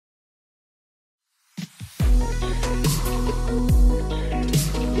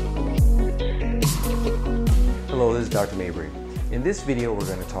Dr. Mabrie. In this video, we're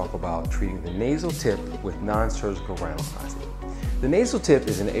going to talk about treating the nasal tip with non-surgical rhinoplasty. The nasal tip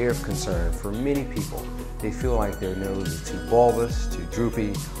is an area of concern for many people. They feel like their nose is too bulbous, too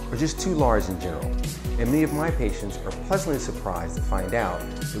droopy, or just too large in general. And many of my patients are pleasantly surprised to find out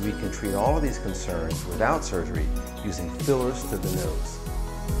that we can treat all of these concerns without surgery using fillers to the nose.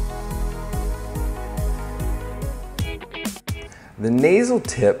 The nasal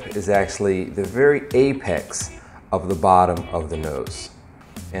tip is actually the very apex of the bottom of the nose.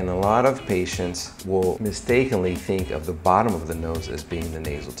 And a lot of patients will mistakenly think of the bottom of the nose as being the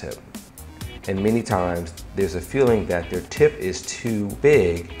nasal tip. And many times there's a feeling that their tip is too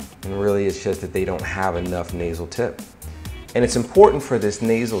big, and really it's just that they don't have enough nasal tip. And it's important for this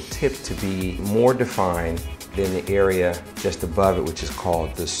nasal tip to be more defined than the area just above it, which is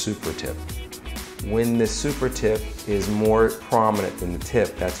called the supratip. When the supratip is more prominent than the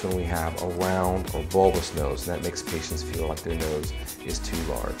tip, that's when we have a round or bulbous nose, and that makes patients feel like their nose is too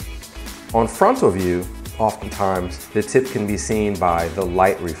large. On frontal view, oftentimes the tip can be seen by the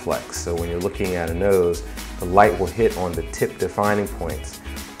light reflex. So when you're looking at a nose, the light will hit on the tip defining points,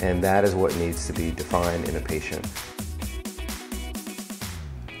 and that is what needs to be defined in a patient.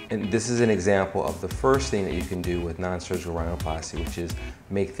 And this is an example of the first thing that you can do with non-surgical rhinoplasty, which is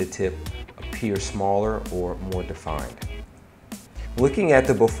make the tip appear smaller or more defined. Looking at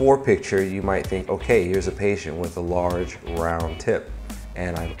the before picture, you might think, okay, here's a patient with a large round tip,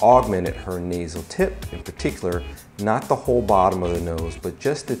 and I've augmented her nasal tip in particular, not the whole bottom of the nose, but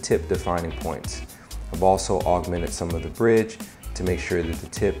just the tip defining points. I've also augmented some of the bridge to make sure that the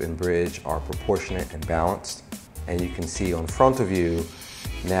tip and bridge are proportionate and balanced. And you can see on frontal view,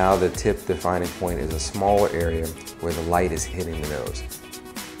 now the tip defining point is a smaller area where the light is hitting the nose.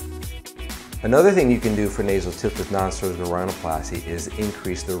 Another thing you can do for nasal tip with non-surgical rhinoplasty is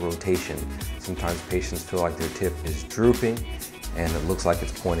increase the rotation. Sometimes patients feel like their tip is drooping and it looks like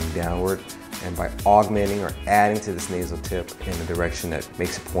it's pointing downward. And by augmenting or adding to this nasal tip in the direction that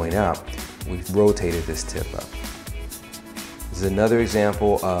makes it point up, we've rotated this tip up. This is another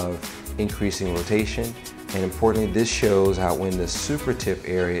example of increasing rotation. And importantly, this shows how when the supratip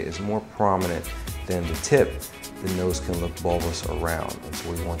area is more prominent than the tip, the nose can look bulbous or round. And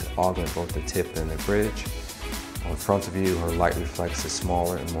so we want to augment both the tip and the bridge. On frontal view, her light reflex is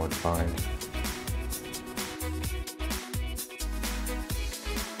smaller and more defined.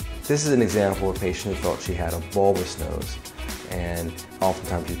 This is an example of a patient who felt she had a bulbous nose. And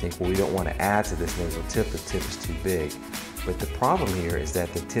oftentimes you think, well, we don't want to add to this nasal tip, the tip is too big. But the problem here is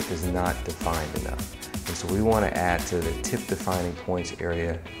that the tip is not defined enough. And so we want to add to the tip defining points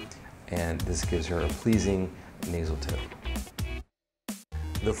area, and this gives her a pleasing nasal tip.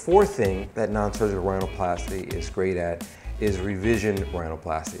 The fourth thing that non-surgical rhinoplasty is great at is revision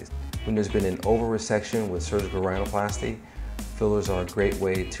rhinoplasties. When there's been an over-resection with surgical rhinoplasty, fillers are a great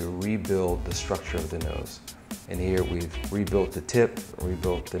way to rebuild the structure of the nose. And here we've rebuilt the tip,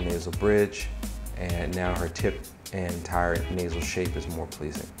 rebuilt the nasal bridge, and now her tip and entire nasal shape is more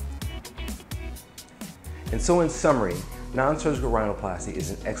pleasing. And so in summary, non-surgical rhinoplasty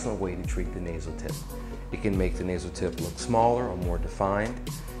is an excellent way to treat the nasal tip. It can make the nasal tip look smaller or more defined.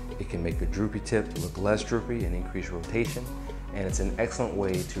 It can make a droopy tip look less droopy and increase rotation. And it's an excellent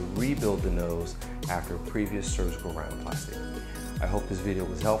way to rebuild the nose after previous surgical rhinoplasty. I hope this video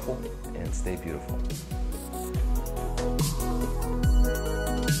was helpful, and stay beautiful.